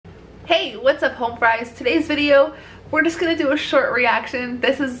Hey, what's up home fries? Today's video, we're just gonna do a short reaction.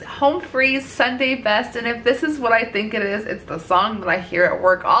 This is Home Free's Sunday Best, and if this is what I think it is, it's the song that I hear at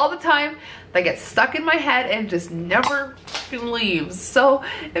work all the time that gets stuck in my head and just never leaves. So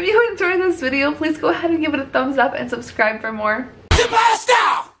if you enjoyed this video, please go ahead and give it a thumbs up and subscribe for more.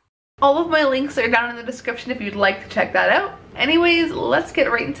 All of my links are down in the description if you'd like to check that out. Anyways, let's get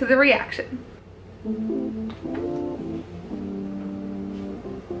right into the reaction.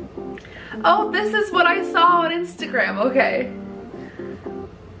 Oh, this is what I saw on Instagram. Okay.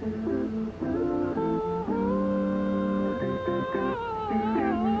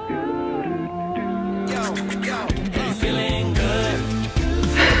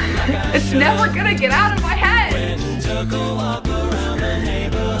 It's never gonna get out of my head. To go up around the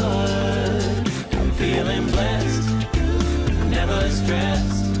neighborhood, I'm feeling blessed, never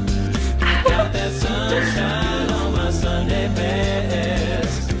stressed. Got that sunshine on my Sunday best.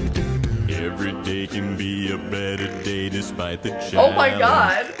 Every day can be a better day despite the challenge. Oh my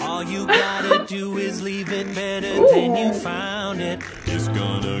God. All you gotta do is leave it better than you found it. It's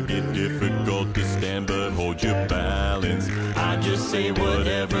gonna get difficult to stand, but hold your balance. I just say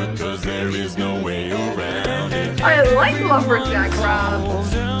whatever, cause there is no way around it. I like lumberjack rap.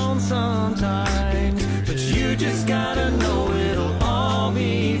 Down sometimes, but you just gotta know it'll all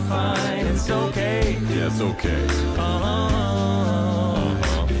be fine. It's okay. Yeah, it's okay.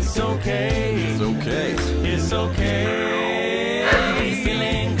 It's okay. It's okay. It's okay.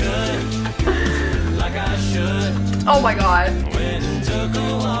 Feeling good, like I should. Oh my God. When to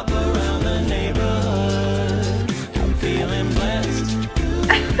go up around the neighborhood, I'm feeling blessed,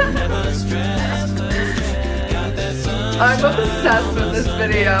 never stressed. Got that sunshine. I'm obsessed with this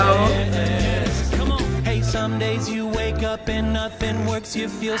video. Come on. Hey, some days you wake up and nothing works, you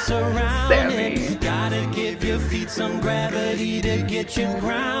feel surrounded. Sammy. Gotta give your feet some gravity to get you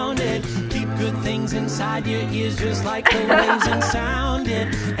grounded. Keep good things inside your ears just like the waves and sound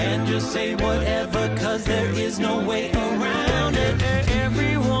it. And just say whatever, cause there is no way around it.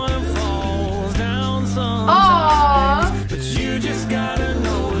 Everyone falls down sometimes, Aww. but you just gotta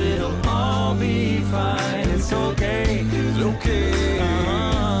know it'll all be fine. It's okay. It's okay.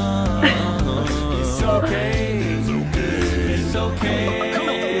 It's okay. It's okay. It's okay.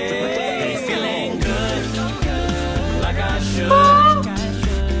 Feeling good, like I should.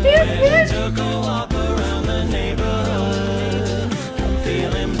 When to go up around the neighborhood, I'm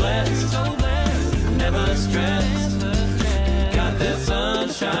feeling blessed, never stressed. Got that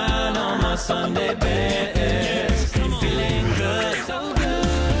sunshine on my Sunday best. Feeling good,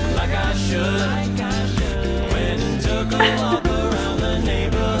 like I should. When to go up around the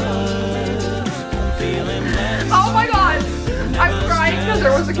neighborhood, I'm feeling blessed. Oh my God. I'm crying because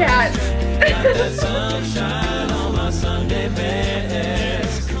there was a cat. Got that sunshine on my Sunday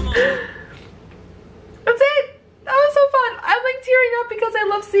best. That's it. That was so fun. I'm like tearing up because I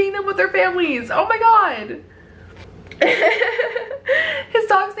love seeing them with their families. Oh my God. His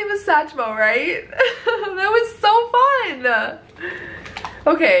dog's name is Satchmo, right? That was so fun.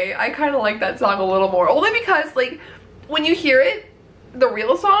 Okay, I kind of like that song a little more. Only because like when you hear it, the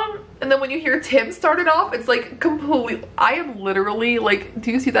real song, and then when you hear Tim start it off, it's like completely, I am literally like,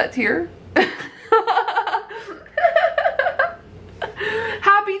 do you see that tear?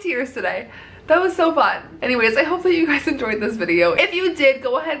 Happy tears today. That was so fun. Anyways, I hope that you guys enjoyed this video. If you did,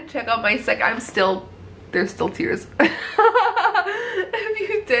 go ahead and check out my there's still tears. If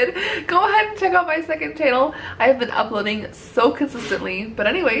you did, go ahead and check out my second channel. I have been uploading so consistently. But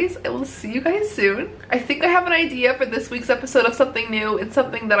anyways, I will see you guys soon. I think I have an idea for this week's episode of something new. It's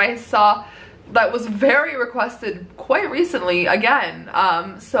something that I saw that was very requested quite recently again.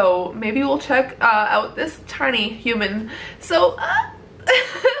 So maybe we'll check out this tiny human. So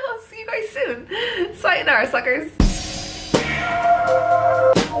I'll see you guys soon. Sayonara, suckers.